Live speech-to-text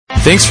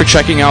Thanks for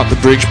checking out the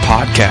Bridge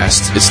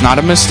Podcast. It's not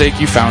a mistake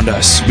you found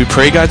us. We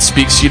pray God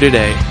speaks to you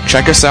today.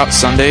 Check us out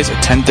Sundays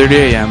at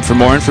 10:30 a.m. For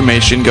more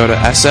information, go to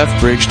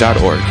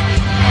sfbridge.org.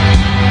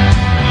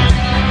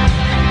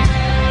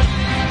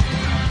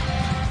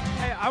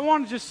 Hey, I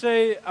want to just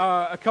say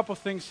a couple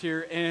things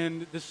here.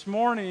 And this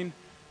morning,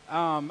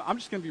 I'm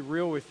just going to be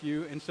real with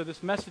you. And so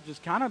this message is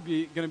kind of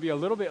going to be a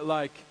little bit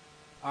like,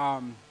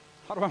 how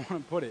do I want to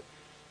put it?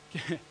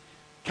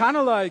 Kind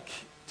of like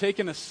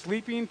taking a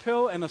sleeping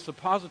pill and a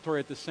suppository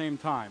at the same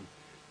time.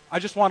 I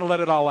just want to let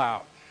it all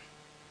out.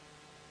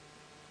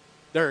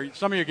 There,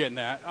 some of you are getting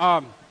that.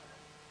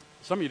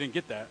 Some of you didn't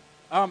get that.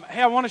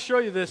 Hey, I want to show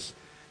you this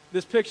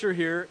picture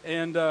here,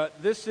 and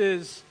this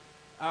was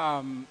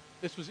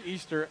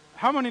Easter.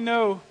 How many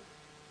know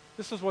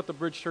this is what the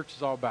Bridge Church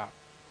is all about?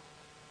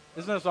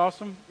 Isn't this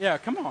awesome? Yeah,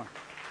 come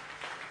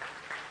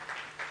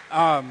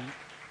on.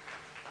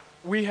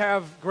 We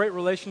have great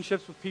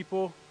relationships with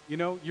people. You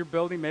know, you're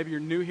building, maybe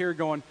you're new here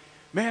going,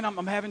 man,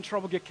 I'm having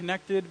trouble get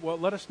connected. Well,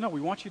 let us know. We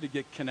want you to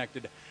get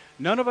connected.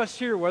 None of us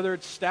here, whether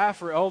it's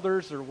staff or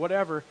elders or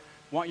whatever,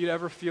 want you to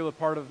ever feel a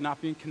part of not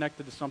being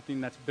connected to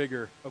something that's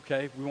bigger,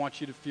 okay? We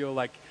want you to feel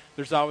like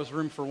there's always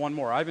room for one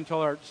more. I even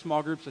tell our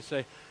small groups, I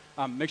say,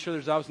 make sure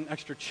there's always an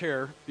extra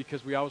chair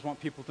because we always want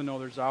people to know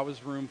there's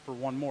always room for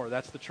one more.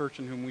 That's the church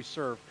in whom we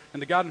serve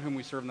and the God in whom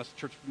we serve, and that's the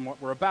church in what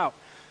we're about.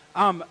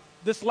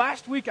 This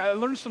last week, I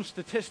learned some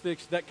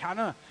statistics that kind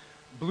of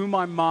blew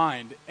my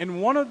mind.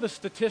 And one of the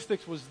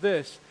statistics was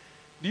this.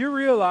 Do you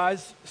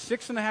realize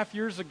 6.5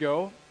 years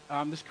ago,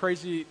 this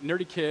crazy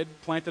nerdy kid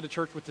planted a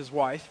church with his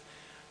wife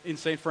in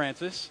St.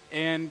 Francis.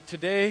 And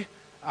today,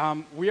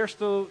 we are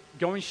still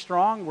going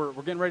strong. We're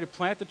getting ready to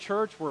plant the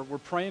church. We're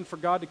praying for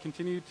God to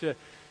continue to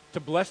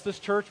bless this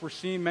church. We're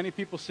seeing many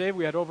people saved.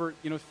 We had over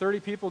 30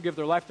 people give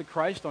their life to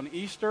Christ on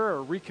Easter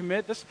or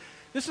recommit.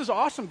 This is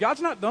awesome. God's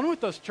not done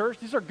with us, church.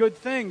 These are good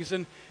things.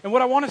 And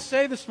what I want to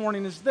say this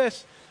morning is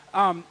this.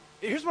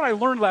 Here's what I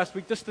learned last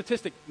week, this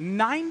statistic.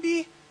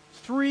 93%,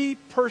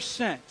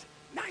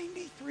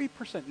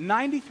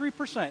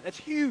 that's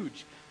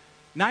huge.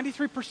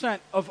 93%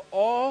 of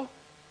all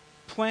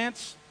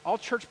plants, all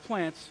church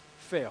plants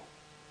fail.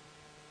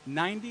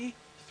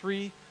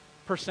 93%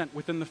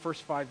 within the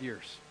first 5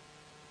 years.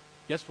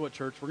 Guess what,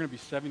 church? We're going to be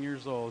 7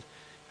 years old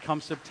come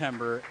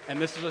September,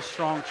 and this is a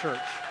strong church.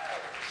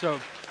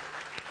 So,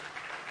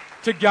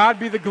 to God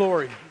be the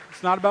glory.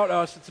 It's not about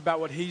us, it's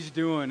about what He's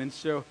doing. And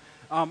so,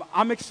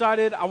 I'm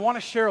excited. I want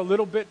to share a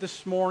little bit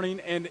this morning,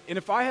 and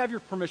if I have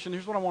your permission,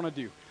 here's what I want to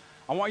do.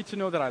 I want you to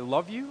know that I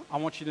love you. I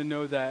want you to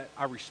know that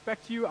I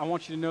respect you. I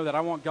want you to know that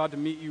I want God to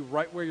meet you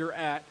right where you're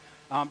at.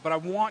 But I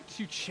want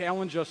to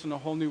challenge us in a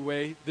whole new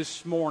way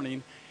this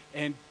morning,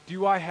 and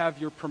do I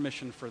have your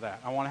permission for that?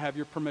 I want to have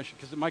your permission,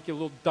 because it might get a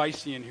little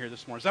dicey in here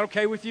this morning. Is that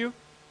okay with you?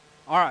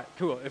 All right,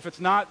 cool. If it's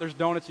not, there's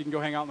donuts. You can go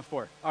hang out on the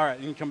floor. All right,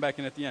 you can come back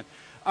in at the end.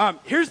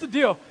 Here's the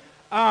deal.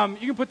 You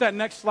can put that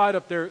next slide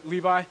up there,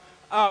 Levi.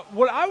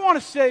 What I want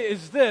to say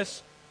is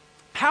this.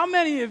 How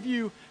many of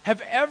you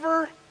have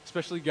ever,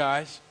 especially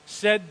guys,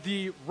 said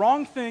the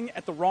wrong thing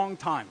at the wrong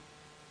time?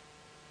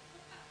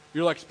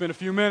 You're like, it's been a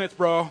few minutes,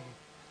 bro.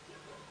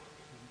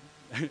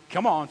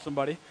 Come on,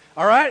 somebody.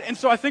 All right? And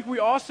so I think we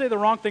all say the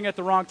wrong thing at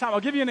the wrong time. I'll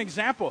give you an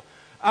example.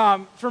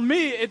 For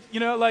me,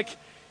 like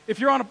if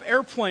you're on an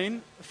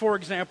airplane, for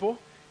example,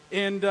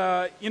 and,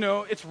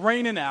 it's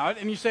raining out,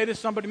 and you say to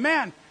somebody,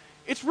 man,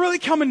 it's really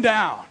coming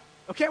down.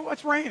 Okay, well,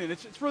 it's raining.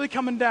 It's really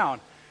coming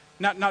down.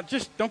 Not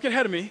just, don't get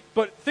ahead of me,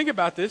 but think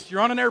about this. You're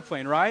on an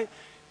airplane, right?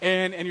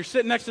 And you're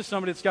sitting next to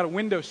somebody that's got a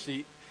window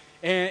seat,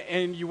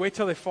 and you wait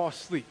till they fall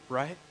asleep,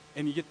 right?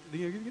 And you get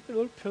their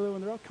little pillow,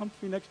 and they're all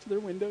comfy next to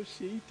their window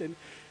seat,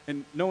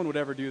 and no one would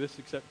ever do this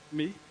except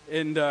me.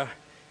 And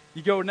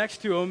you go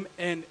next to them,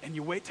 and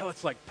you wait till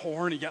it's like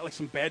pouring, you got like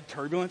some bad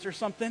turbulence or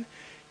something,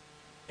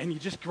 and you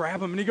just grab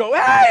them, and you go,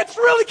 hey, it's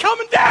really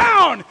coming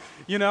down!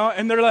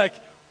 And they're like,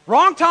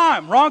 wrong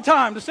time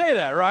to say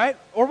that, right?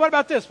 Or what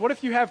about this? What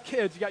if you have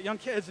kids, you got young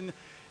kids,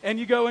 and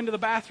you go into the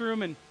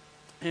bathroom, and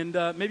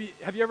maybe,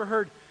 have you ever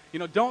heard,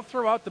 don't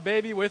throw out the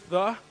baby with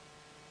the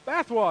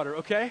bathwater,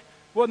 okay?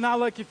 Well, now,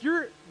 like, if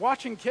you're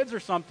watching kids or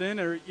something,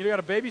 or you got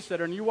a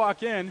babysitter, and you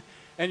walk in,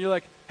 and you're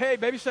like, hey,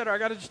 babysitter, I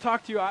got to just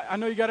talk to you. I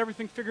know you got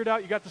everything figured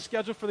out. You got the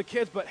schedule for the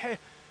kids, but, hey,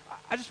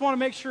 I just want to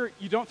make sure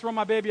you don't throw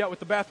my baby out with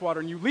the bathwater,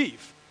 and you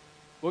leave.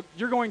 Well,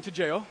 you're going to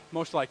jail,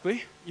 most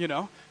likely,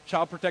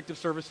 Child Protective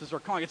Services are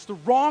calling. It's the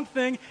wrong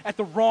thing at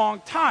the wrong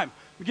time.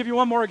 I'll give you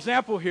one more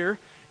example here.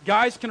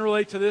 Guys can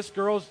relate to this.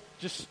 Girls,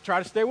 just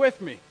try to stay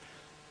with me.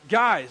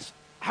 Guys,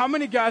 how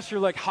many guys are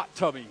like hot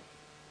tubbing?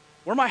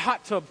 Where are my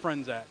hot tub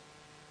friends at?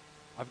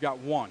 I've got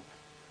one.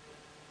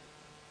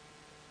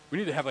 We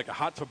need to have like a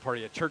hot tub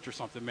party at church or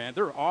something, man.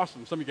 They're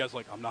awesome. Some of you guys are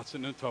like, I'm not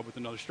sitting in a tub with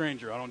another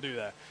stranger. I don't do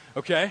that.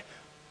 Okay?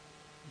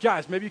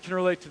 Guys, maybe you can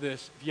relate to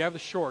this. If you have the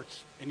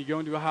shorts and you go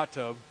into a hot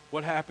tub,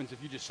 what happens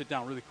if you just sit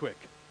down really quick?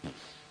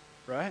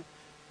 Right?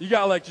 You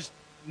got like just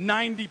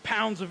 90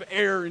 pounds of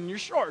air in your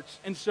shorts.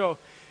 And so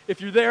if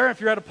you're there, if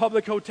you're at a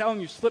public hotel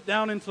and you slip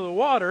down into the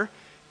water,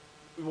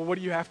 well, what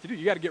do you have to do?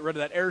 You got to get rid of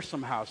that air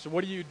somehow. So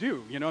what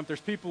do? If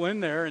there's people in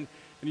there and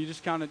you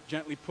just kind of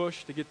gently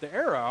push to get the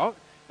air out,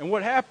 and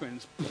what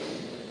happens?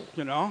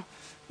 Mount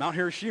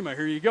Hiroshima,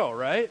 here you go,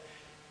 right?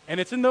 And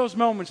it's in those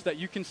moments that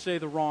you can say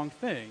the wrong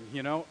thing.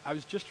 I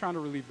was just trying to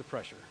relieve the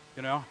pressure,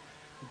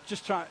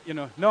 just trying,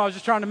 no, I was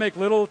just trying to make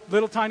little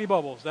tiny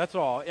bubbles, that's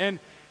all. And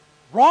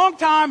wrong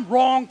time,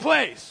 wrong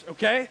place,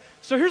 okay?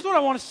 So here's what I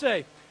want to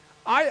say.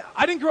 I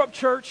didn't grow up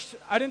church.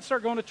 I didn't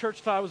start going to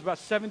church till I was about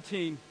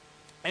 17.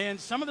 And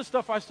some of the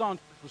stuff I saw in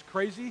church was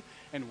crazy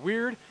and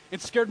weird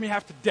and scared me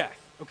half to death,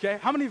 okay?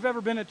 How many of you have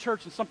ever been in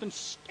church and something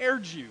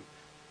scared you?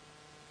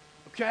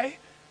 Okay?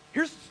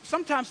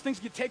 Sometimes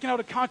things get taken out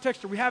of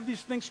context, or we have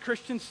these things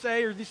Christians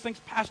say, or these things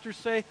pastors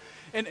say.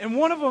 And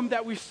one of them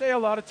that we say a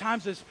lot of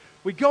times is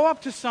we go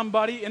up to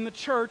somebody in the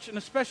church, and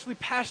especially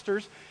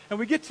pastors, and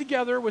we get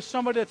together with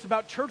somebody that's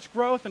about church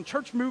growth and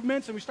church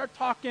movements, and we start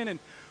talking, and,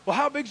 well,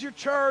 how big's your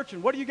church,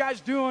 and what are you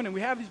guys doing? And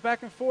we have these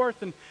back and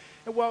forth. And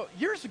well,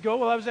 years ago,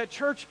 while I was at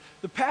church,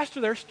 the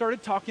pastor there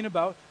started talking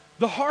about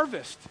the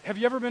harvest. Have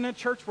you ever been in a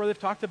church where they've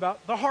talked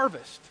about the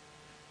harvest?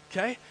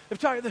 Okay? They've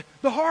talked,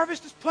 the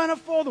harvest is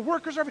plentiful, the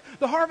workers are,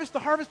 the harvest.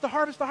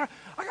 I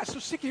got so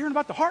sick of hearing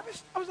about the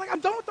harvest. I was like, I'm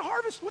done with the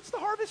harvest. What's the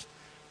harvest?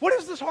 What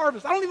is this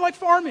harvest? I don't even like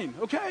farming,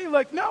 okay?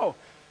 Like, no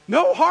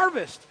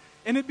harvest.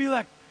 And it'd be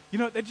like,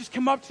 they'd just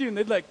come up to you and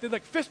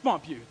they'd fist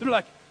bump you. They're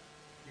like,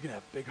 you're going to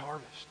have a big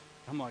harvest.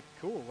 I'm like,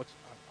 cool,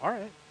 all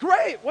right,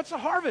 great, what's a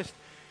harvest?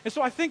 And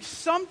so I think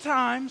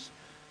sometimes,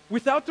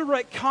 without the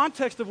right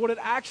context of what it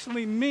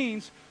actually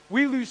means,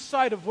 we lose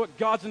sight of what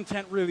God's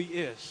intent really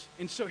is.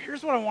 And so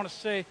here's what I want to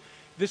say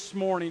this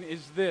morning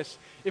is this.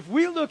 If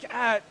we look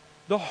at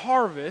the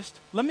harvest,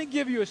 let me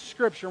give you a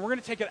scripture. And we're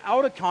going to take it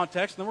out of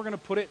context, and then we're going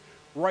to put it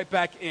right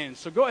back in.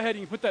 So go ahead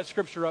and you can put that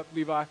scripture up,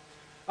 Levi.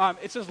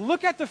 It says,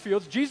 look at the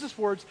fields, Jesus'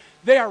 words,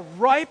 they are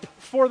ripe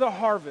for the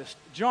harvest.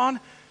 John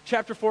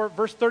chapter 4,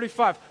 verse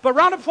 35. But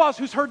round of applause,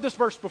 who's heard this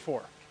verse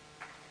before?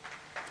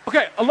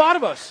 Okay, a lot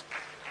of us.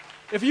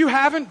 If you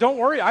haven't, don't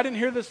worry. I didn't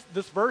hear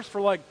this verse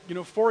for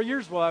 4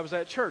 years while I was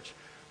at church.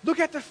 Look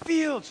at the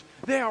fields.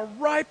 They are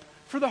ripe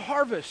for the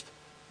harvest.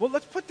 Well,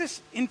 let's put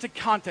this into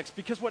context,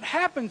 because what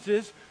happens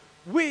is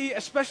we,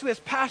 especially as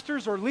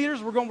pastors or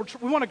leaders, we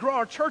want to grow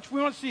our church.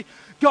 We want to see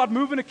God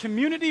move in a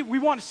community. We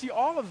want to see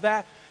all of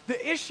that.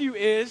 The issue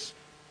is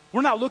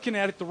we're not looking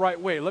at it the right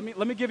way. Let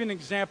me give you an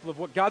example of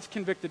what God's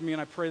convicted me,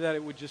 and I pray that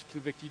it would just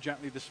convict you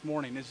gently this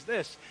morning, is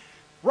this.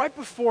 Right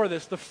before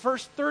this, the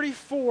first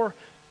 34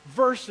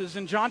 verses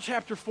in John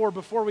chapter 4,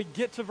 before we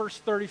get to verse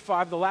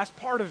 35, the last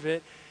part of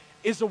it,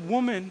 is a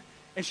woman,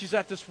 and she's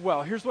at this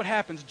well. Here's what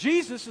happens.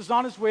 Jesus is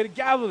on his way to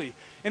Galilee,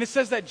 and it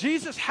says that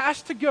Jesus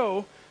has to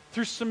go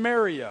through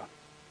Samaria.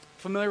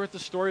 Familiar with the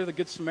story of the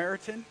Good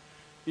Samaritan?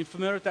 You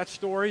familiar with that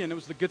story? And it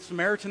was the Good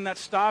Samaritan that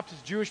stopped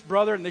his Jewish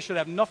brother, and they should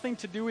have nothing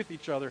to do with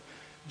each other.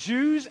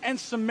 Jews and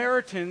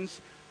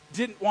Samaritans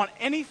didn't want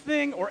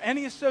anything or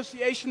any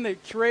association. They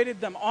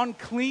created them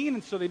unclean,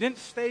 and so they didn't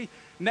stay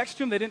next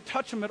to him. They didn't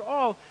touch him at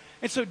all.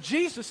 And so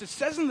Jesus, it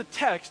says in the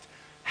text,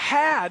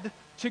 had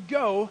to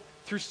go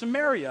through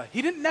Samaria.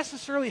 He didn't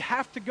necessarily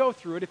have to go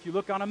through it if you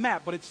look on a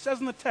map, but it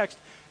says in the text,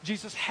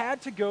 Jesus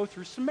had to go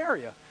through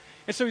Samaria.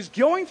 And so he's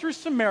going through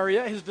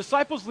Samaria. His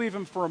disciples leave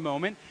him for a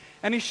moment,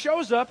 and he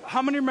shows up.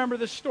 How many remember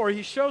this story?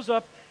 He shows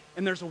up,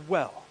 and there's a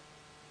well.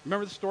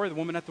 Remember the story, the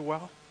woman at the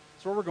well?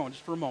 That's where we're going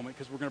just for a moment,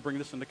 because we're going to bring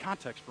this into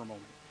context for a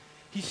moment.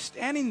 He's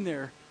standing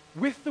there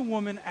with the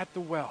woman at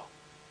the well.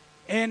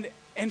 And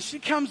she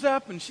comes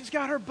up, and she's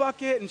got her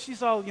bucket, and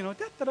she's all,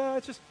 da-da-da,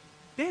 it's just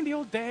dandy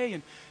old day,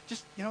 and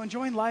just,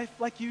 enjoying life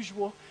like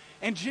usual.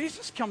 And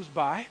Jesus comes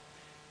by,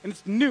 and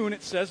it's noon,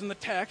 it says in the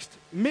text,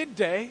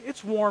 midday,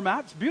 it's warm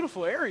out, it's a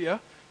beautiful area.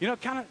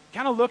 Kind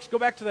of looks, go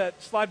back to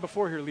that slide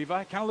before here,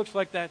 Levi, kind of looks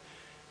like that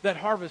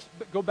harvest.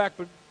 Go back,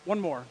 but one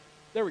more.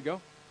 There we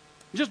go.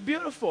 Just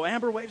beautiful,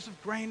 amber waves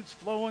of grain, it's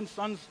flowing,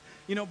 sun's,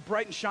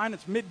 bright and shine,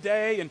 it's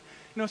midday, and,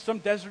 some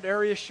desert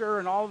area, sure,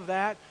 and all of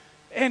that.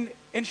 And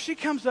she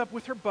comes up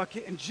with her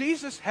bucket, and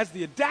Jesus has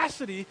the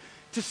audacity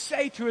to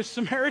say to a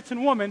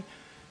Samaritan woman,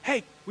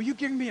 hey, will you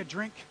give me a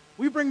drink?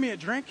 Will you bring me a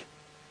drink?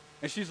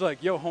 And she's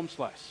like, yo, home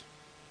slice.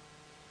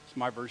 It's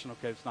my version,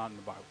 okay, it's not in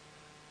the Bible.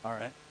 All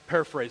right,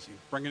 paraphrasing,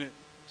 bringing it,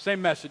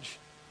 same message,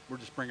 we're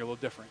just bringing it a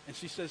little different. And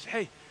she says,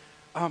 hey,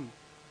 I'm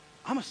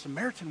a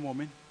Samaritan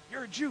woman,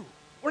 you're a Jew.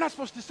 We're not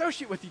supposed to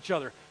associate with each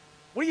other.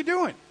 What are you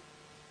doing?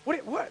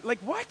 What? Like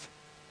what?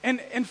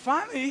 And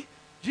finally,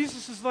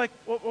 Jesus is like,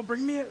 well,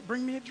 bring me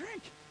a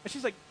drink. And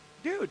she's like,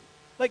 dude,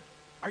 like,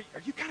 are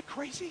you kind of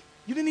crazy?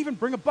 You didn't even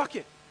bring a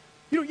bucket.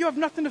 You have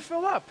nothing to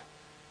fill up.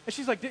 And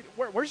she's like,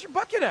 where's your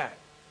bucket at?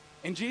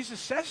 And Jesus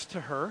says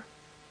to her,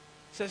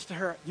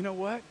 you know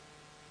what?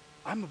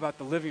 I'm about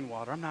the living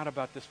water. I'm not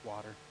about this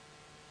water.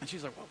 And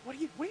she's like, well, what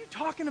are you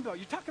talking about?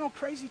 You're talking all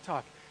crazy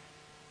talk.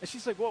 And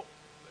she's like, well,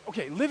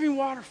 okay, living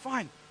water,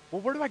 fine.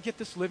 Well, where do I get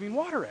this living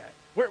water at?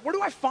 Where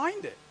do I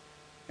find it?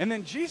 And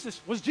then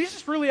was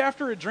Jesus really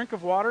after a drink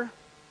of water?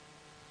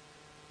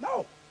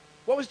 No.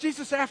 What was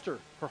Jesus after?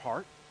 Her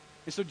heart.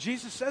 And so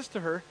Jesus says to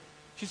her,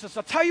 she says,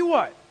 I'll tell you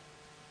what.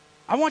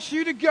 I want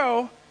you to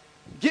go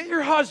get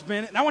your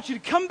husband, and I want you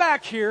to come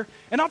back here,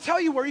 and I'll tell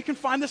you where you can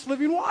find this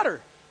living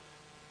water.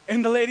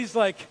 And the lady's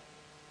like,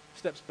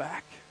 steps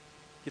back,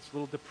 gets a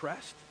little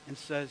depressed, and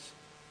says,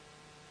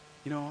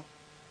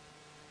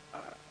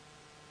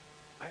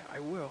 I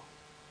will.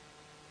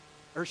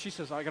 Or she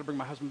says, I got to bring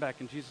my husband back.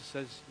 And Jesus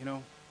says, you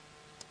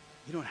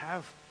don't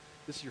have,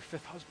 this is your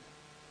fifth husband.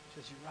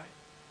 She says, you're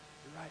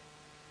right.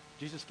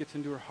 Jesus gets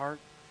into her heart.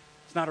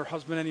 It's not her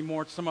husband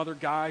anymore. It's some other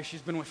guy.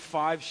 She's been with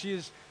 5.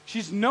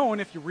 She's known,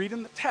 if you read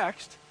in the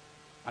text,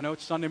 I know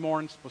it's Sunday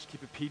morning, supposed to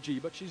keep it PG,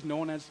 but she's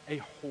known as a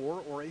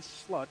whore or a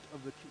slut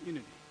of the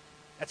community.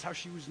 That's how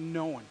she was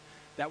known.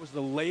 That was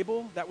the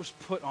label that was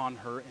put on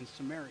her in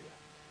Samaria.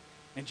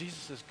 And Jesus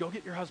says, go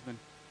get your husband,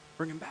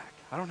 bring him back.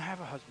 I don't have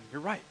a husband.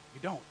 You're right,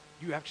 you don't.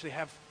 You actually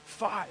have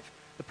 5.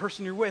 The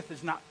person you're with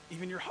is not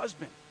even your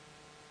husband.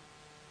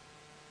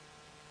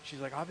 She's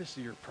like,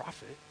 obviously you're a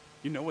prophet.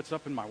 You know what's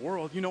up in my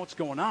world. You know what's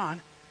going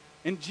on.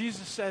 And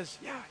Jesus says,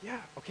 yeah,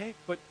 okay,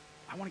 but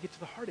I want to get to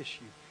the heart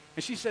issue.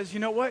 And she says, you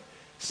know what?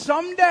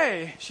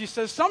 Someday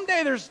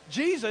there's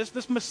Jesus,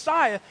 this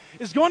Messiah,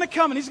 is going to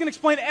come and he's going to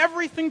explain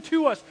everything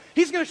to us.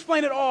 He's going to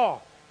explain it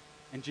all.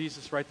 And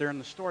Jesus right there in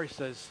the story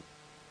says,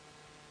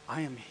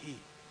 I am he.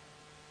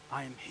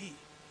 I am he.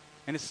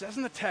 And it says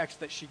in the text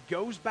that she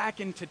goes back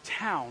into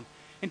town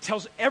and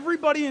tells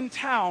everybody in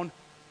town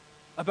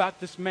about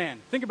this man.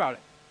 Think about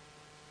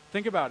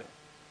it.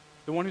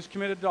 The one who's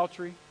committed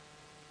adultery.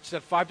 She's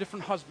had 5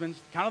 different husbands.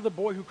 Kind of the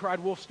boy who cried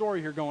wolf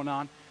story here going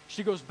on.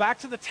 She goes back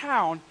to the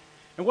town,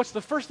 and what's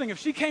the first thing? If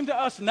she came to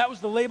us, and that was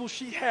the label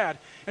she had,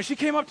 and she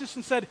came up to us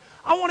and said,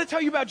 I want to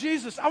tell you about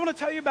Jesus. I want to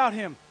tell you about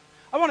him.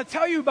 I want to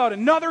tell you about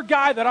another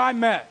guy that I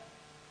met.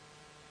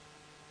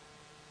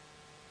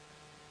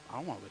 I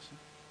don't want to listen.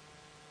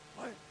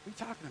 What are you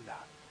talking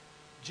about?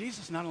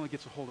 Jesus not only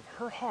gets a hold of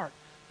her heart,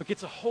 but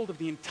gets a hold of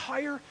the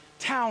entire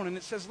town, and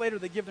it says later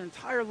they give their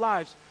entire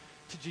lives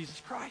to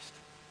Jesus Christ.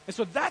 And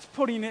so that's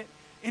putting it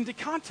into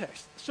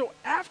context. So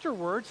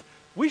afterwards,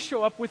 we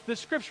show up with this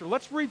scripture.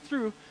 Let's read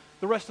through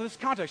the rest of this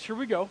context. Here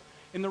we go.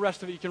 In the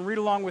rest of it, you can read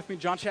along with me,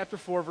 John chapter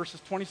 4,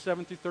 verses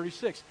 27 through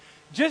 36.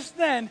 Just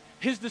then,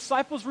 his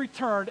disciples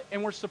returned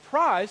and were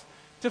surprised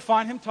to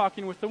find him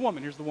talking with the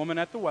woman. Here's the woman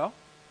at the well.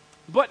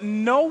 But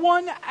no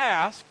one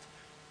asked,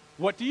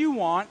 what do you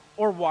want,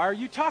 or why are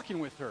you talking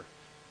with her?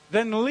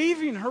 Then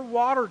leaving her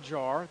water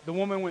jar, the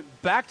woman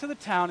went back to the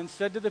town and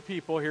said to the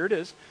people, here it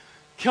is,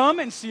 come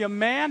and see a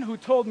man who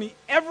told me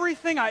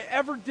everything I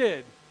ever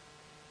did.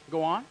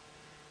 Go on.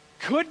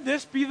 Could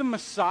this be the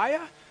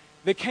Messiah?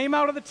 They came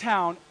out of the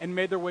town and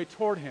made their way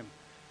toward him.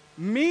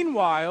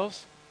 Meanwhile,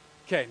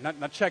 okay,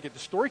 now check it. The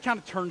story kind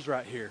of turns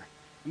right here.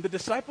 And the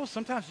disciples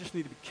sometimes just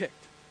need to be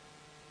kicked.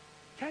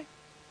 Okay?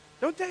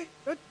 Don't they?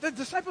 The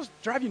disciples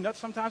drive you nuts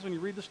sometimes when you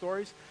read the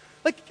stories.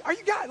 Like, are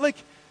you guys, like,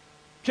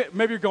 okay,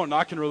 maybe you're going, no,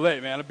 I can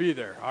relate, man. I'll be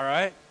there, all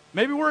right?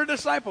 Maybe we're a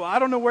disciple. I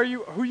don't know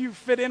who you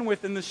fit in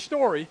with in this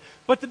story.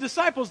 But the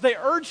disciples, they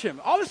urge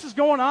him. All this is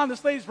going on.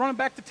 This lady's running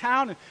back to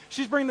town, and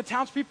she's bringing the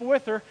townspeople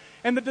with her.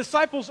 And the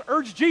disciples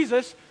urge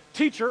Jesus,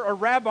 teacher or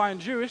rabbi in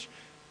Jewish,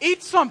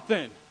 eat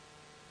something.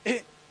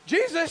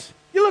 Jesus,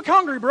 you look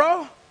hungry,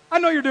 bro. I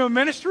know you're doing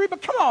ministry,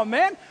 but come on,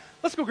 man.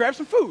 Let's go grab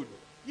some food.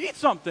 You eat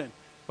something,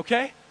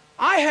 okay?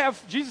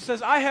 Jesus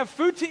says, I have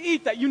food to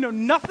eat that you know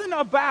nothing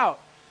about.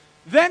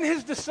 Then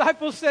his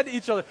disciples said to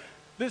each other,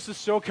 this is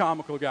so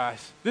comical,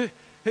 guys. Dude,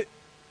 did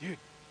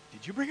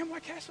you bring him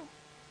White Castle?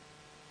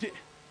 Did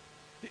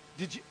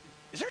you?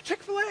 Is there a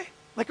Chick-fil-A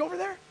like over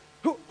there?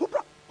 Who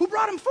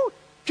brought him food?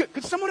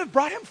 Could someone have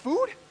brought him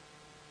food?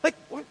 Like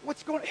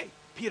what's going on? Hey,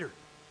 Peter,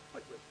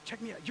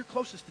 check me out. You're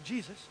closest to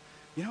Jesus.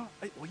 You know,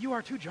 well, you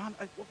are too, John.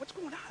 What's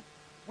going on?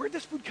 Where'd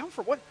this food come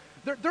from? What?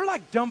 They're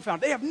like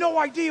dumbfounded. They have no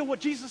idea what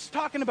Jesus is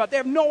talking about. They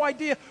have no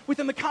idea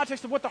within the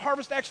context of what the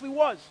harvest actually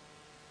was.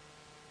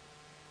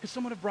 Could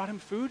someone have brought him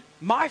food?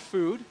 My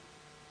food,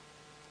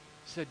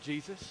 said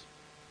Jesus,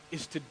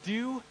 is to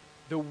do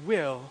the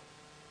will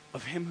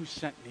of him who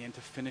sent me and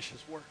to finish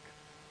his work.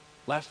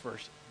 Last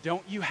verse.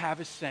 Don't you have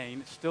a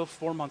saying, it's still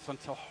 4 months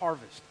until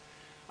harvest.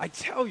 I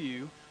tell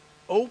you,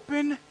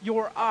 open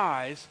your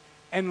eyes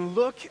and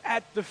look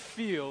at the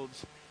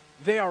fields.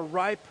 They are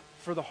ripe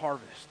for the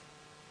harvest.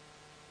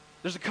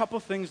 There's a couple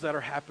things that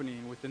are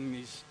happening within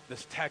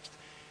this text.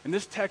 And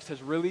this text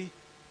has really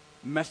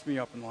messed me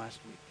up in the last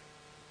week.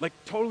 Like,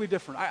 totally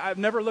different. I've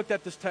never looked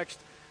at this text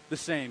the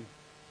same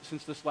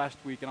since this last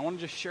week. And I want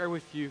to just share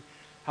with you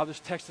how this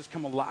text has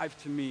come alive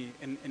to me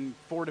in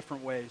 4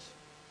 different ways.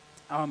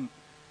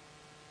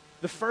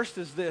 The first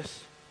is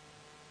this.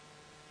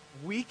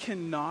 We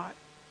cannot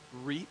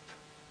reap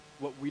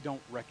what we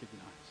don't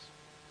recognize.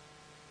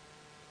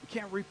 We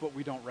can't reap what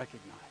we don't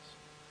recognize.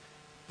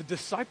 The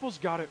disciples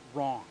got it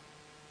wrong.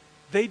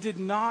 They did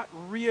not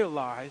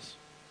realize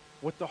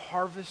what the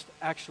harvest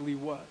actually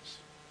was.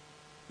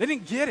 They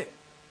didn't get it.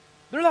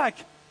 They're like,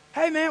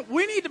 hey man,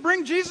 we need to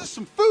bring Jesus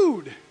some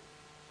food.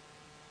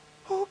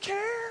 Who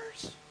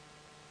cares?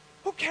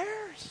 Who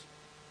cares?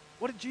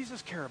 What did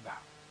Jesus care about?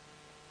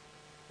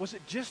 Was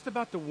it just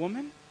about the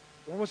woman?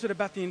 Or was it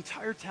about the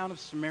entire town of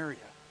Samaria?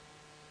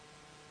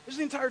 This is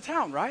the entire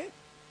town, right?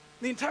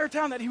 The entire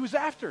town that he was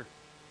after.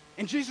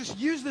 And Jesus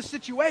used this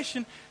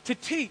situation to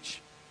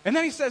teach. And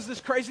then he says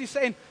this crazy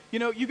saying,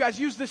 you guys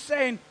use this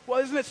saying, well,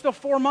 isn't it still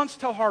 4 months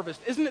till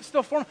harvest? Isn't it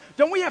still 4 months?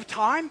 Don't we have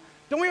time?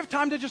 Don't we have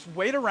time to just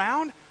wait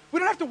around? We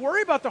don't have to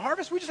worry about the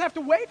harvest. We just have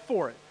to wait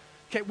for it.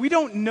 Okay, we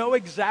don't know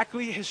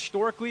exactly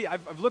historically.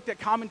 I've looked at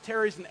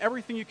commentaries and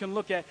everything you can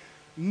look at.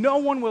 No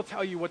one will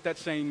tell you what that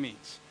saying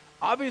means.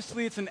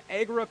 Obviously, it's an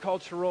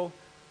agricultural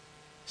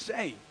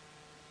saying.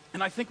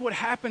 And I think what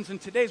happens in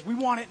today is we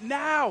want it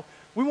now.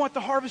 We want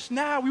the harvest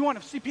now. We want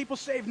to see people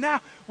saved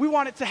now. We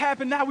want it to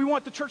happen now. We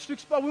want the church to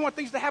explode. We want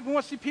things to happen. We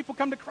want to see people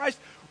come to Christ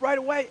right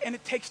away. And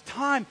it takes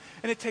time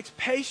and it takes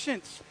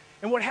patience.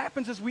 And what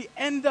happens is we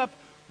end up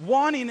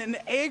wanting an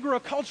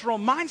agricultural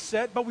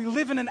mindset, but we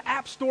live in an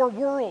app store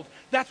world.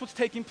 That's what's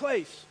taking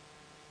place.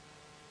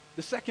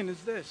 The second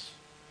is this.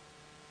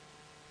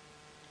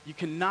 You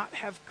cannot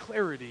have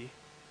clarity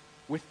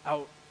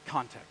without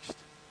context.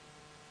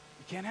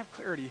 You can't have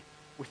clarity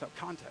without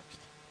context.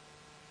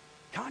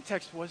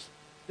 Context was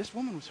this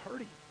woman was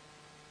hurting,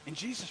 and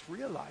Jesus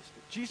realized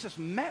it. Jesus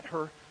met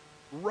her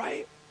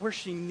right where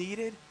she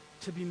needed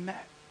to be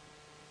met.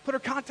 Put her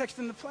context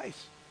into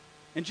place.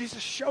 And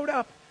Jesus showed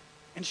up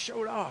and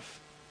showed off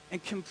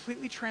and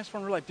completely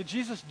transformed her life. Did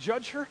Jesus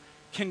judge her,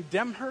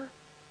 condemn her,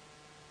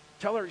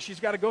 tell her she's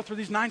got to go through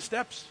these 9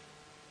 steps?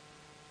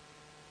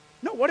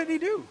 No, what did he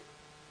do?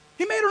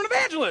 He made her an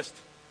evangelist.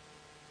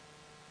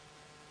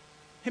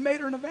 He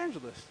made her an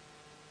evangelist.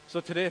 So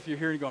today, if you're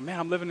here and you're going, man,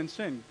 I'm living in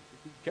sin,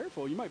 be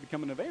careful, you might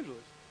become an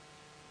evangelist.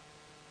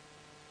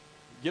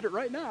 Get it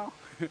right now,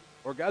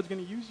 or God's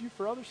going to use you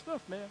for other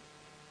stuff, man.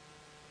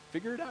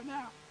 Figure it out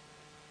now.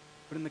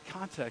 But in the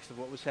context of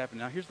what was happening.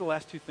 Now, here's the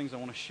last 2 things I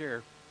want to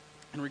share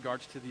in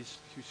regards to these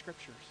 2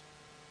 scriptures.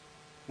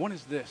 One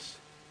is this,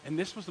 and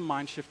this was the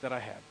mind shift that I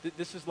had.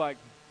 This is like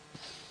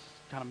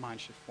kind of mind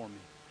shift for me.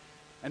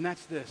 And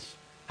that's this.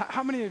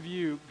 How many of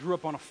you grew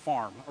up on a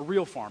farm, a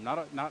real farm,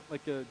 not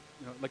like a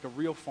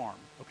real farm?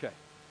 Okay.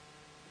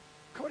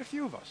 Quite a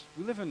few of us.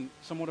 We live in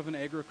somewhat of an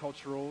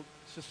agricultural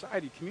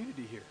society,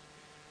 community here.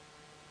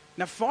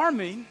 Now,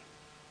 farming,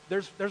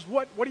 there's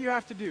what do you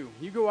have to do?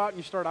 You go out and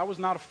you start. I was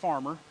not a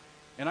farmer,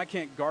 and I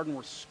can't garden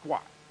worth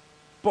squat,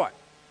 but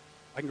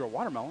I can grow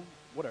watermelon,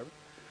 whatever.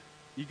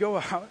 You go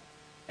out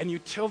and you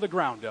till the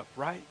ground up,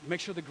 right? You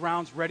make sure the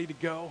ground's ready to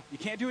go. You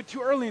can't do it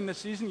too early in the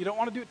season. You don't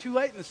want to do it too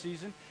late in the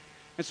season.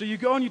 And so you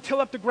go and you till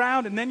up the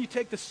ground, and then you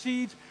take the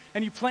seeds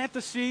and you plant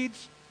the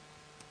seeds,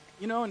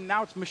 and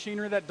now it's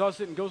machinery that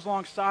does it and goes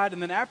alongside.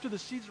 And then after the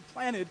seeds are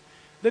planted,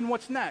 then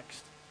what's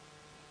next?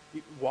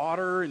 You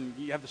water, and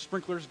you have the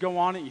sprinklers go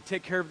on it, and you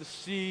take care of the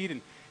seed,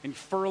 and you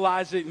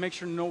fertilize it, and make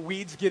sure no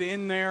weeds get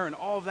in there, and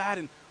all of that.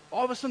 And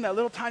all of a sudden, that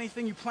little tiny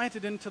thing you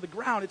planted into the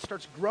ground, it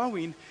starts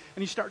growing, and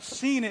you start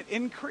seeing it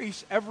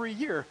increase every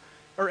year,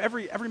 or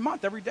every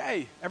month, every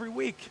day, every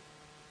week.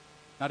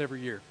 Not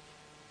every year.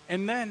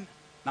 And then,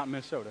 not in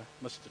Minnesota,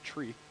 unless it's a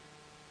tree.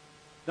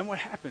 Then what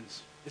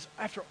happens is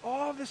after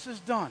all this is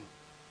done,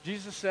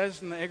 Jesus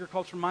says in the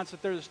agricultural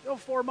mindset there's still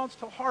 4 months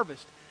till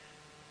harvest.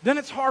 Then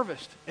it's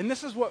harvest. And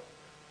this is what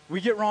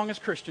we get wrong as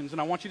Christians,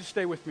 and I want you to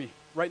stay with me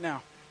right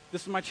now.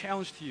 This is my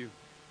challenge to you.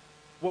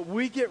 What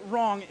we get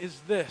wrong is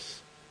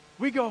this.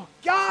 We go,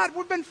 God,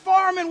 we've been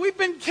farming. We've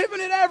been giving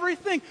it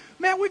everything.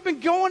 Man, we've been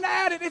going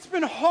at it. It's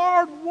been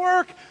hard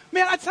work.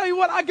 Man, I tell you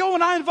what, I go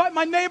and I invite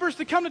my neighbors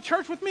to come to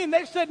church with me, and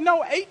they've said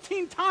no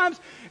 18 times.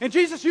 And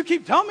Jesus, you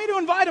keep telling me to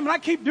invite them, and I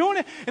keep doing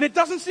it, and it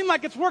doesn't seem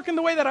like it's working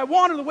the way that I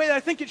want or the way that I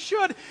think it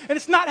should, and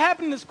it's not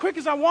happening as quick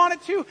as I want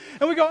it to.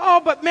 And we go,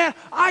 oh, but man,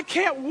 I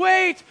can't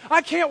wait.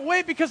 I can't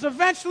wait, because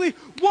eventually,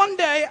 one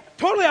day,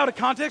 totally out of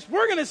context,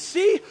 we're going to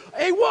see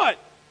a what?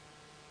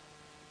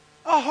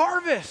 A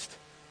harvest.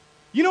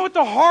 You know what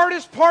the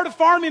hardest part of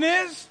farming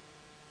is?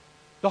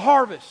 The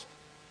harvest.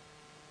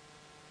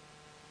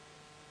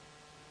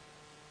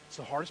 It's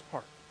the hardest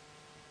part.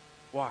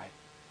 Why?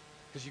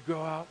 Because you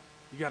go out,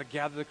 you got to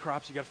gather the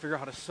crops, you got to figure out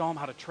how to sell them,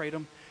 how to trade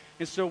them.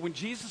 And so when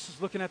Jesus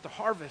is looking at the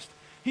harvest,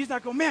 he's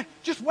not going, man,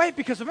 just wait,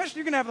 because eventually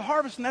you're going to have the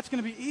harvest and that's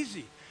going to be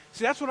easy.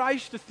 See, that's what I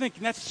used to think,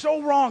 and that's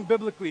so wrong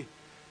biblically.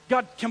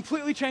 God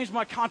completely changed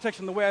my context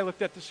and the way I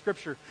looked at the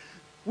scripture.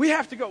 We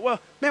have to go, well,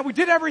 man, we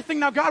did everything.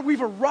 Now, God,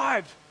 we've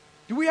arrived.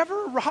 Do we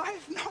ever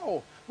arrive?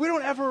 No, we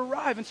don't ever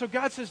arrive. And so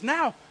God says,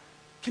 now,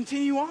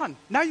 continue on.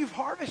 Now you've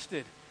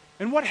harvested.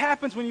 And what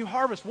happens when you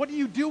harvest? What do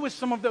you do with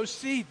some of those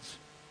seeds?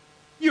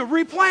 You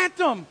replant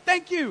them.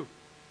 Thank you.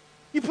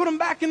 You put them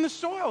back in the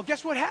soil.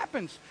 Guess what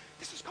happens?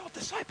 This is called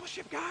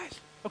discipleship, guys.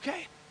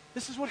 Okay?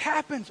 This is what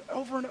happens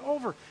over and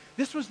over.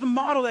 This was the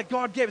model that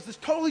God gave us. This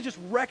totally just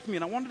wrecked me,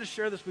 and I wanted to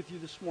share this with you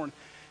this morning.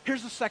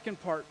 Here's the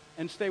second part,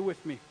 and stay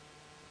with me.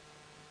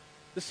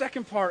 The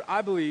second part,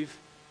 I believe,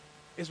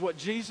 is what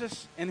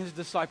Jesus and his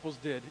disciples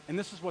did. And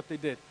this is what they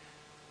did.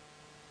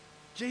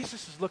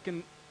 Jesus is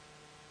looking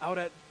out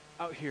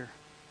here,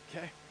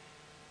 okay?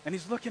 And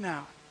he's looking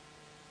out,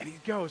 and he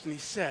goes and he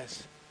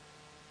says,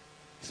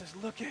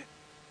 look at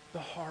the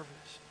harvest.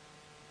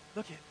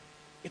 Look at,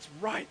 it's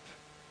ripe.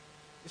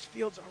 His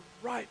fields are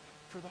ripe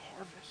for the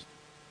harvest.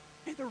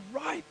 And they're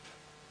ripe.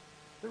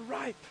 They're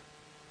ripe.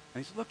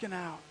 And he's looking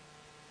out.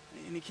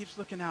 And he keeps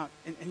looking out.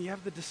 And you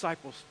have the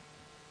disciples.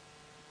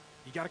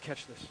 You got to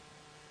catch this.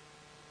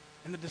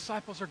 And the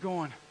disciples are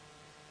going,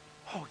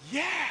 oh,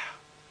 yeah.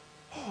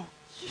 Oh,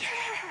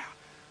 yeah.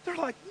 They're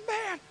like,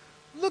 man,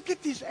 look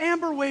at these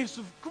amber waves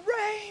of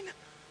grain.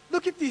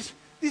 Look at these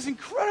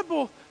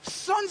incredible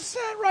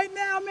sunset right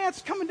now. Man,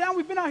 it's coming down.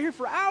 We've been out here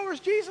for hours,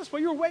 Jesus,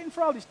 while you were waiting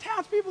for all these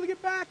townspeople to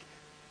get back.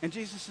 And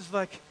Jesus is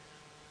like,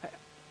 hey,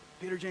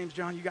 Peter, James,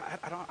 John,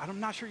 I'm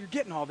not sure you're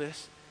getting all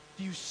this.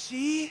 Do you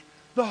see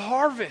the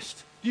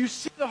harvest? Do you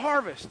see the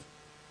harvest?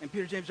 And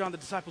Peter, James, John, the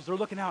disciples, they're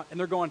looking out and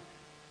they're going,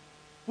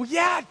 well,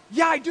 yeah,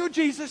 I do,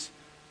 Jesus.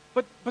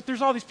 But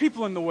there's all these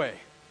people in the way.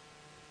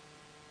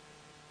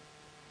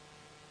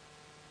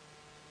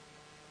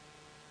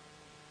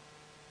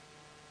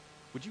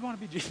 Would you want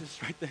to be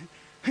Jesus right then?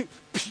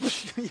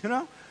 You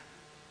know?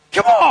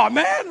 Come on,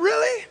 man,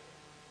 really?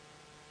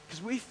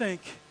 Because we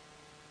think,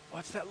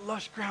 well, it's that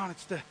lush ground.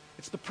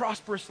 It's the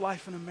prosperous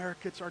life in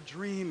America. It's our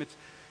dream. It's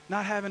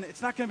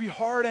not going to be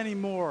hard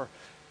anymore.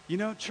 You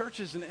know,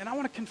 churches, and I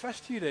want to confess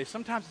to you today,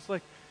 sometimes it's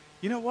like,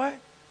 you know what?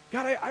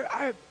 God,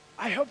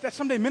 I hope that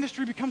someday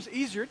ministry becomes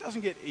easier. It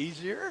doesn't get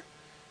easier.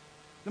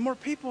 The more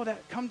people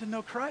that come to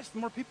know Christ, the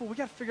more people, we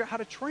got to figure out how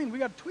to train. We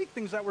got to tweak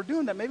things that we're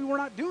doing that maybe we're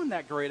not doing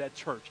that great at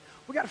church.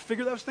 We got to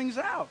figure those things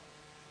out.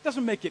 It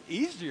doesn't make it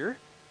easier. It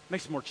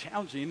makes it more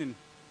challenging, and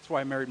that's why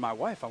I married my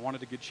wife. I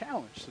wanted a good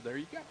challenge, so there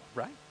you go,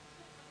 right?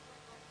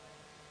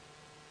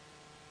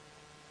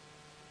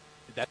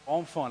 That's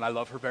all fun. I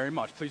love her very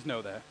much. Please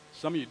know that.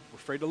 Some of you were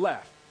afraid to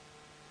laugh.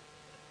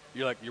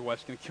 You're like, your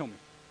wife's going to kill me.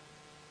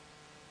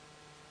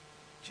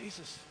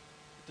 Jesus,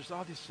 there's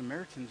all these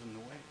Samaritans in the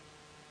way.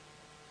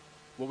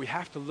 What we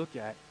have to look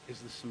at is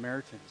the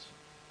Samaritans.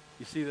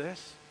 You see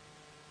this?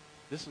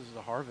 This is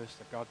the harvest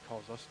that God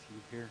calls us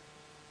to here.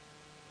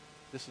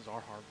 This is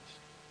our harvest.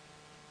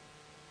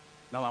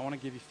 Now, I want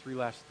to give you 3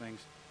 last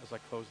things as I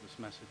close this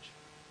message.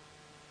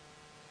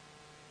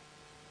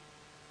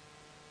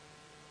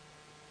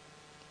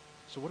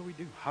 So what do we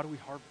do? How do we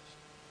harvest?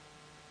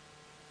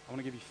 I want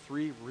to give you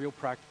 3 real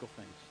practical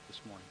things this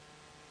morning.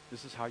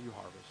 This is how you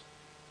harvest.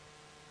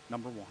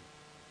 Number 1,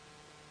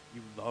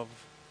 you love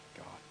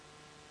God.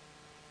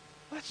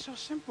 Well, that's so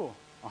simple.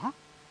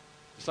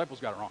 Disciples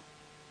got it wrong.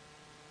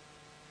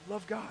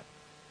 Love God.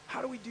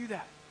 How do we do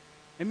that?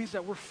 It means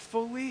that we're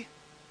fully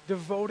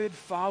devoted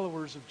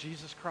followers of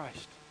Jesus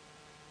Christ.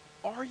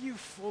 Are you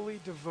fully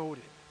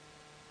devoted?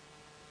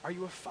 Are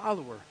you a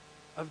follower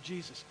of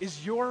Jesus?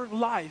 Is your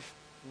life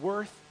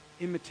worth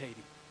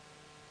imitating?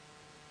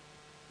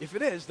 If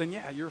it is, then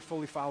yeah, you're a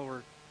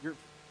follower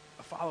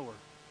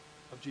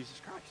of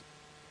Jesus Christ.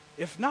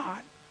 If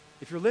not,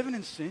 if you're living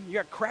in sin, you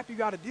got crap you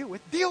got to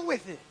deal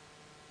with it.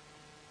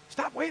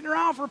 Stop waiting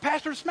around for a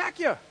pastor to smack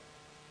you.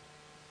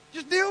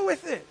 Just deal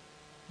with it.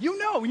 You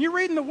know, when you're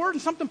reading the Word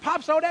and something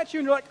pops out at you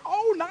and you're like,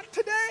 oh, not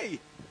today.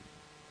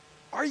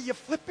 Are you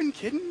flipping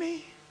kidding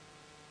me?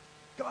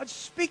 God's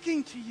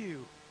speaking to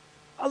you.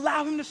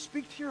 Allow him to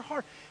speak to your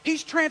heart.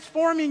 He's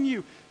transforming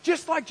you,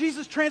 just like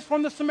Jesus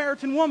transformed the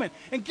Samaritan woman.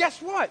 And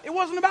guess what? It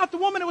wasn't about the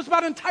woman. It was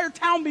about an entire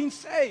town being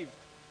saved.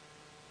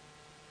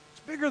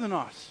 It's bigger than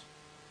us.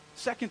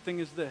 Second thing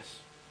is this.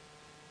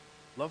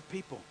 Love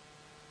people.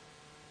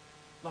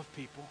 Love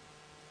people.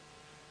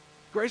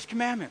 Greatest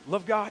commandment,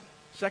 love God.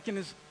 Second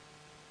is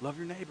love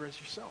your neighbor as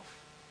yourself.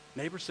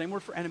 Neighbor, same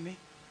word for enemy.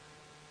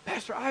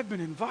 Pastor, I've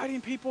been inviting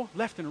people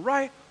left and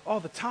right all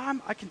the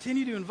time. I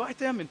continue to invite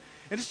them, and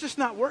it's just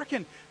not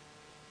working.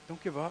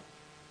 Don't give up.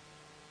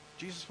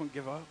 Jesus won't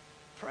give up.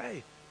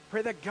 Pray.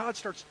 Pray that God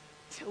starts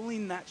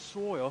tilling that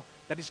soil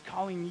that is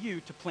calling you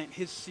to plant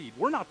his seed.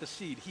 We're not the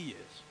seed, he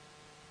is,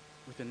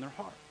 within their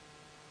heart.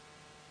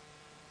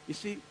 You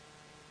see,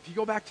 if you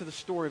go back to the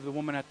story of the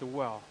woman at the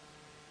well,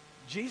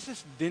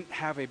 Jesus didn't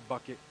have a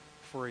bucket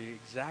for an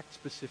exact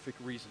specific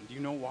reason. Do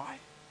you know why?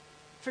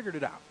 Figured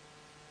it out.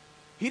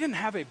 He didn't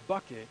have a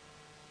bucket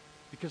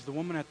because the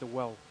woman at the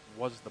well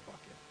was the bucket.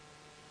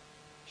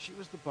 She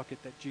was the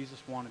bucket that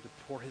Jesus wanted to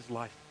pour his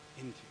life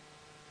into.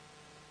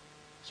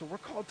 So we're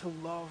called to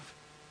love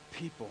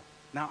people.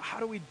 Now, how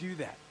do we do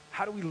that?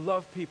 How do we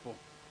love people?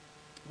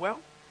 Well,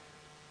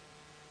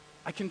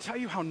 I can tell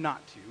you how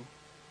not to.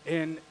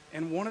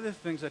 And one of the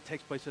things that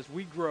takes place as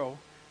we grow,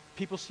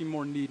 people see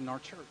more need in our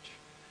church.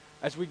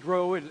 As we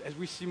grow, as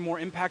we see more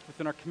impact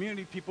within our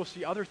community, people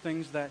see other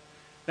things that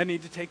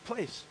need to take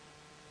place.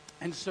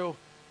 And so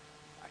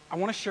I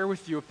want to share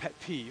with you a pet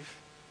peeve.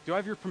 Do I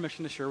have your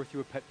permission to share with you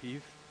a pet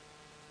peeve?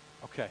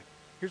 Okay,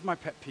 here's my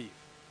pet peeve.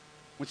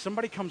 When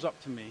somebody comes up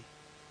to me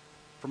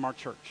from our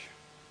church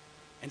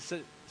and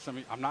says,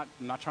 I'm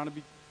not trying to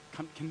be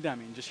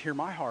condemning, just hear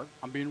my heart.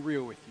 I'm being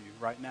real with you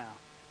right now.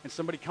 And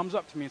somebody comes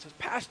up to me and says,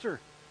 Pastor,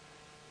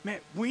 man,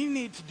 we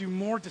need to do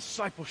more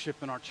discipleship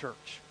in our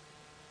church.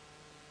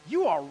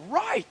 You are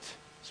right.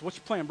 So what's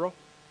your plan, bro?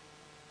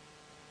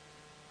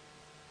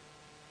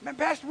 Man,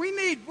 Pastor, we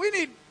need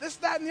this,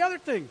 that, and the other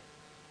thing.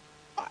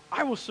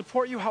 I will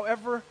support you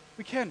however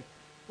we can.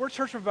 We're a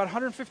church of about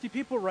 150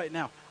 people right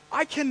now.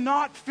 I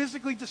cannot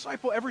physically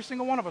disciple every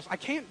single one of us. I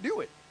can't do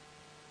it.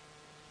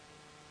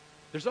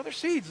 There's other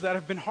seeds that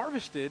have been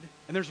harvested,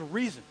 and there's a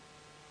reason.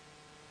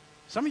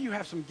 Some of you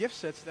have some gift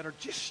sets that are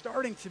just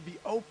starting to be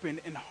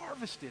opened and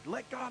harvested.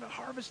 Let God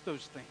harvest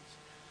those things.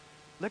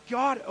 Let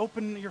God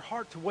open your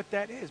heart to what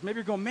that is. Maybe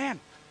you're going, man,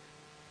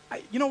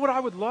 you know what I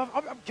would love?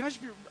 I'm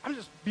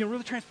just being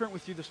really transparent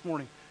with you this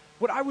morning.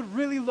 What I would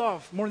really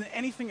love more than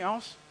anything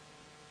else,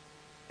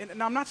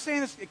 and I'm not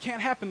saying it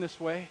can't happen this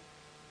way,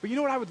 but you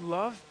know what I would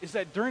love is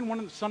that during one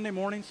of the Sunday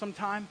mornings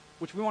sometime,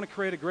 which we want to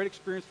create a great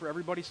experience for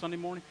everybody Sunday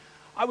morning,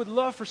 I would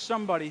love for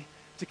somebody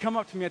to come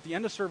up to me at the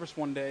end of service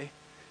one day.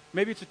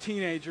 Maybe it's a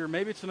teenager,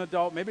 maybe it's an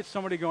adult, maybe it's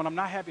somebody going, I'm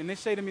not happy. And they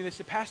say to me,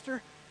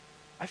 Pastor,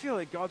 I feel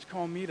like God's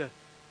calling me to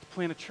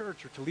plant a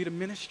church or to lead a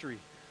ministry.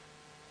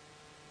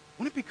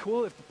 Wouldn't it be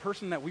cool if the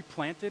person that we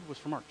planted was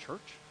from our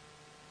church?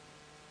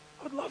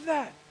 I would love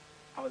that.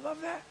 I would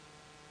love that.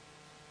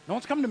 No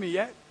one's come to me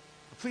yet,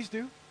 but please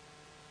do,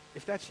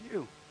 if that's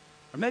you.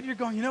 Or maybe you're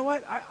going, you know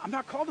what? I'm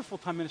not called to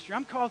full-time ministry.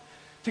 I'm called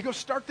to go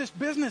start this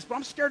business, but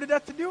I'm scared to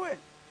death to do it.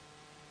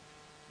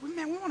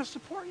 Man, we want to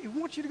support you. We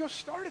want you to go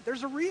start it.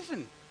 There's a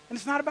reason. And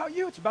it's not about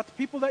you. It's about the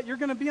people that you're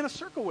going to be in a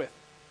circle with.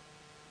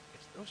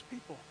 It's those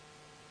people.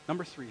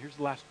 Number 3, here's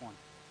the last one.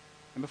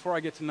 And before I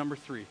get to number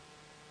 3,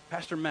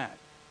 Pastor Matt,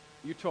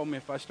 you told me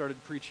if I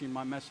started preaching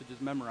my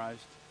messages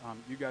memorized,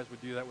 you guys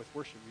would do that with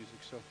worship music.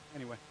 So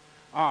anyway,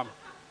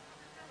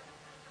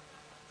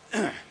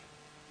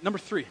 number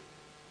 3.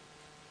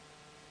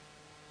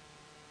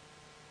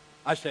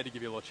 I just had to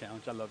give you a little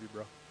challenge. I love you,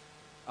 bro.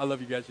 I love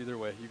you guys either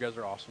way. You guys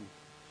are awesome.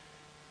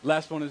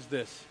 Last one is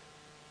this.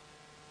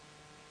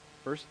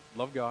 First,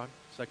 love God.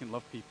 Second,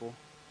 love people.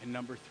 And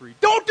number 3,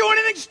 don't do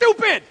anything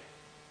stupid.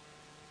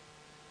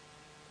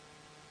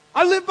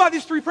 I live by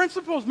these 3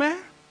 principles,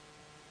 man.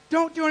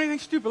 Don't do anything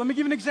stupid. Let me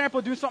give you an example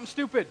of doing something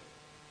stupid.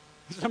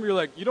 Some of you are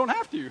like, you don't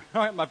have to.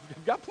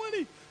 I've got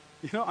plenty.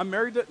 You know, I'm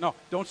married to... No,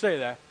 don't say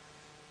that.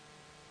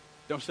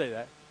 Don't say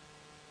that.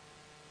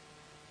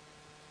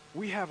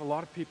 We have a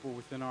lot of people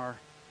within our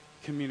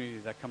community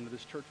that come to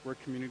this church. We're a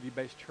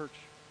community-based church.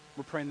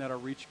 We're praying that our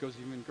reach goes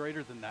even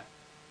greater than that.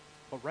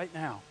 But right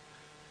now,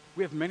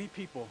 we have many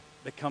people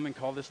that come and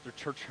call this their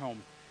church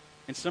home.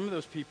 And some of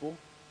those people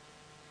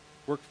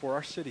work for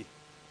our city.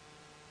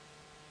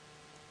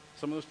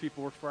 Some of those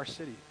people work for our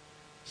city.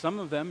 Some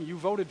of them you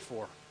voted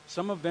for.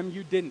 Some of them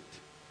you didn't.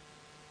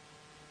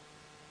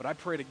 But I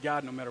pray to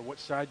God, no matter what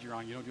side you're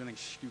on, you don't do anything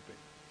stupid.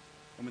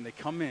 And when they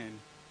come in,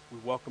 we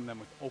welcome them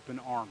with open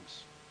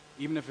arms.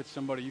 Even if it's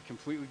somebody you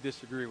completely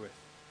disagree with.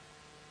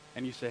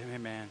 And you say, hey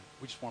man,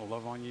 we just want to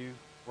love on you.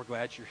 We're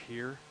glad you're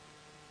here,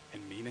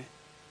 and mean it.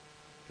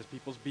 Because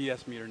people's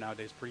BS meter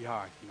nowadays is pretty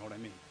high, if you know what I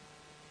mean.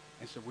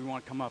 And so we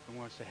want to come up and we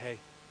want to say, hey,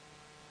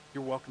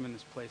 you're welcome in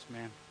this place,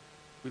 man.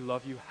 We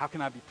love you. How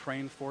can I be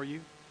praying for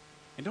you?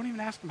 And don't even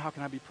ask them, how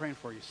can I be praying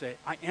for you? Say,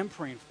 I am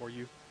praying for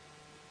you.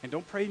 And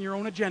don't pray in your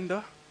own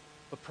agenda,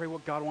 but pray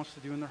what God wants to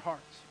do in their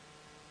hearts.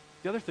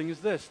 The other thing is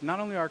this. Not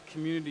only our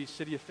community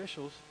city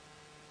officials,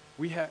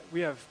 we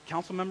have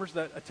council members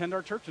that attend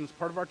our church, and it's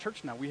part of our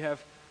church now. We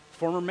have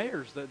former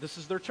mayors that this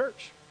is their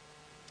church.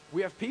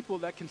 We have people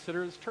that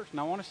consider this church.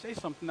 Now, I want to say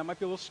something that might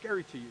be a little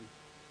scary to you,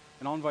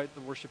 and I'll invite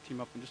the worship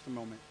team up in just a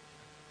moment.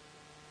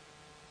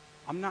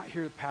 I'm not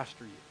here to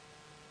pastor you.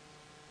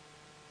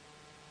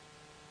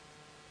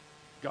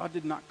 God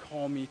did not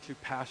call me to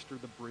pastor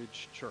the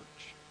Bridge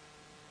Church.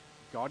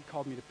 God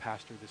called me to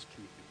pastor this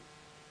community.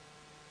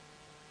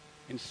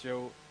 And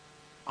so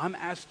I'm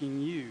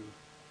asking you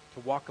to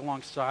walk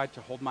alongside,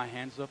 to hold my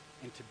hands up,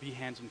 and to be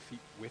hands and feet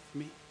with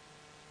me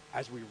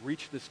as we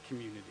reach this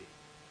community.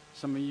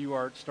 Some of you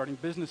are starting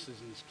businesses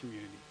in this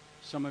community.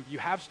 Some of you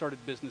have started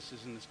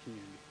businesses in this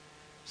community.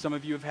 Some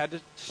of you have had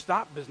to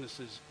stop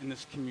businesses in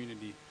this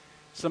community.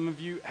 Some of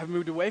you have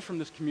moved away from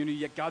this community,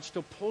 yet God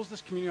still pulls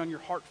this community on your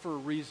heart for a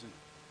reason.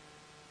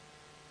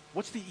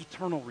 What's the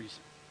eternal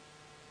reason?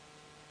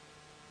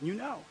 You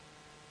know.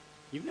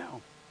 You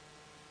know.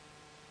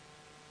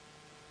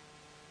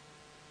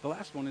 The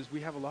last one is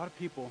we have a lot of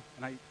people,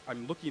 and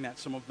I'm looking at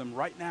some of them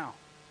right now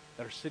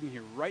that are sitting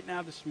here right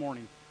now this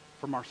morning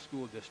from our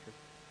school district.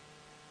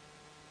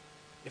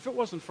 If it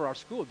wasn't for our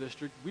school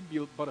district, we'd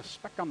be but a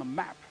speck on the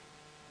map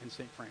in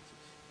St. Francis.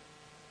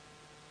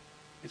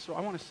 And so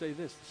I want to say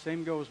this. The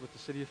same goes with the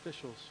city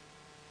officials.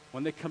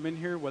 When they come in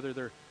here, whether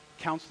they're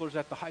counselors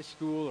at the high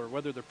school or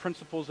whether they're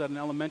principals at an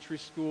elementary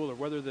school or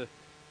whether the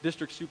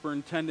district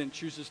superintendent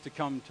chooses to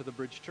come to the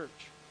Bridge Church,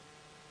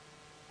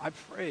 I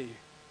pray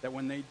that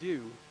when they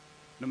do,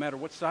 no matter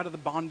what side of the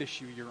bond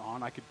issue you're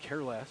on, I could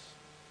care less.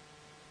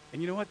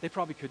 And you know what? They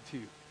probably could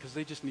too, because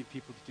they just need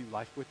people to do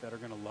life with that are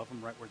going to love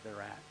them right where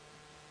they're at.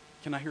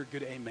 Can I hear a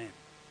good amen?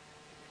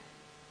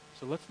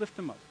 So let's lift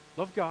them up.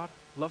 Love God,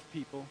 love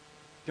people,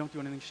 don't do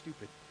anything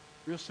stupid.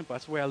 Real simple.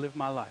 That's the way I live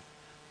my life.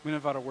 I'm going to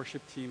invite our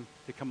worship team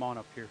to come on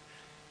up here.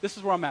 This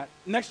is where I'm at.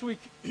 Next week,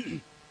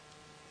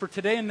 for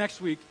today and next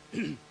week,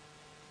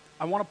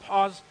 I want to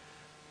pause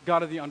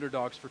God of the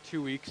Underdogs for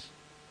 2 weeks.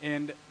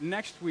 And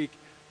next week,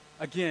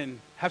 again,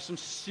 have some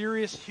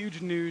serious,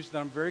 huge news that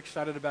I'm very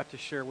excited about to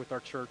share with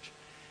our church.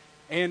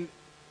 And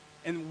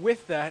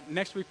with that,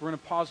 next week we're going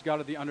to pause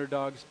God of the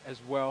Underdogs as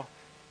well.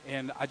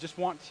 And I just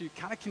want to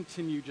kind of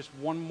continue just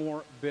one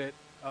more bit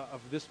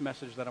of this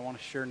message that I want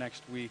to share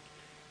next week.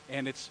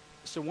 And it's,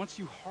 so once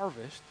you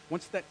harvest,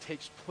 once that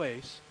takes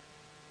place,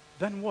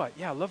 then what?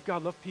 Yeah, love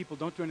God, love people,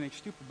 don't do anything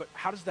stupid. But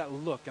how does that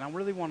look? And I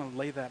really want to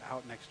lay that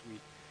out next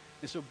week.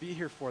 And so be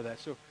here for that.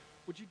 So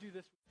would you do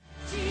this?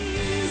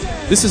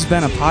 This has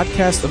been a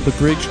podcast of the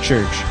Bridge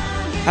Church.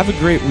 Have a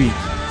great week.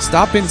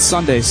 Stop in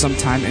Sunday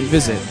sometime and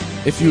visit.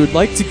 If you would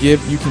like to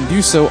give, you can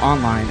do so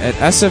online at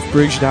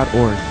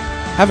sfbridge.org.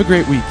 Have a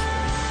great week.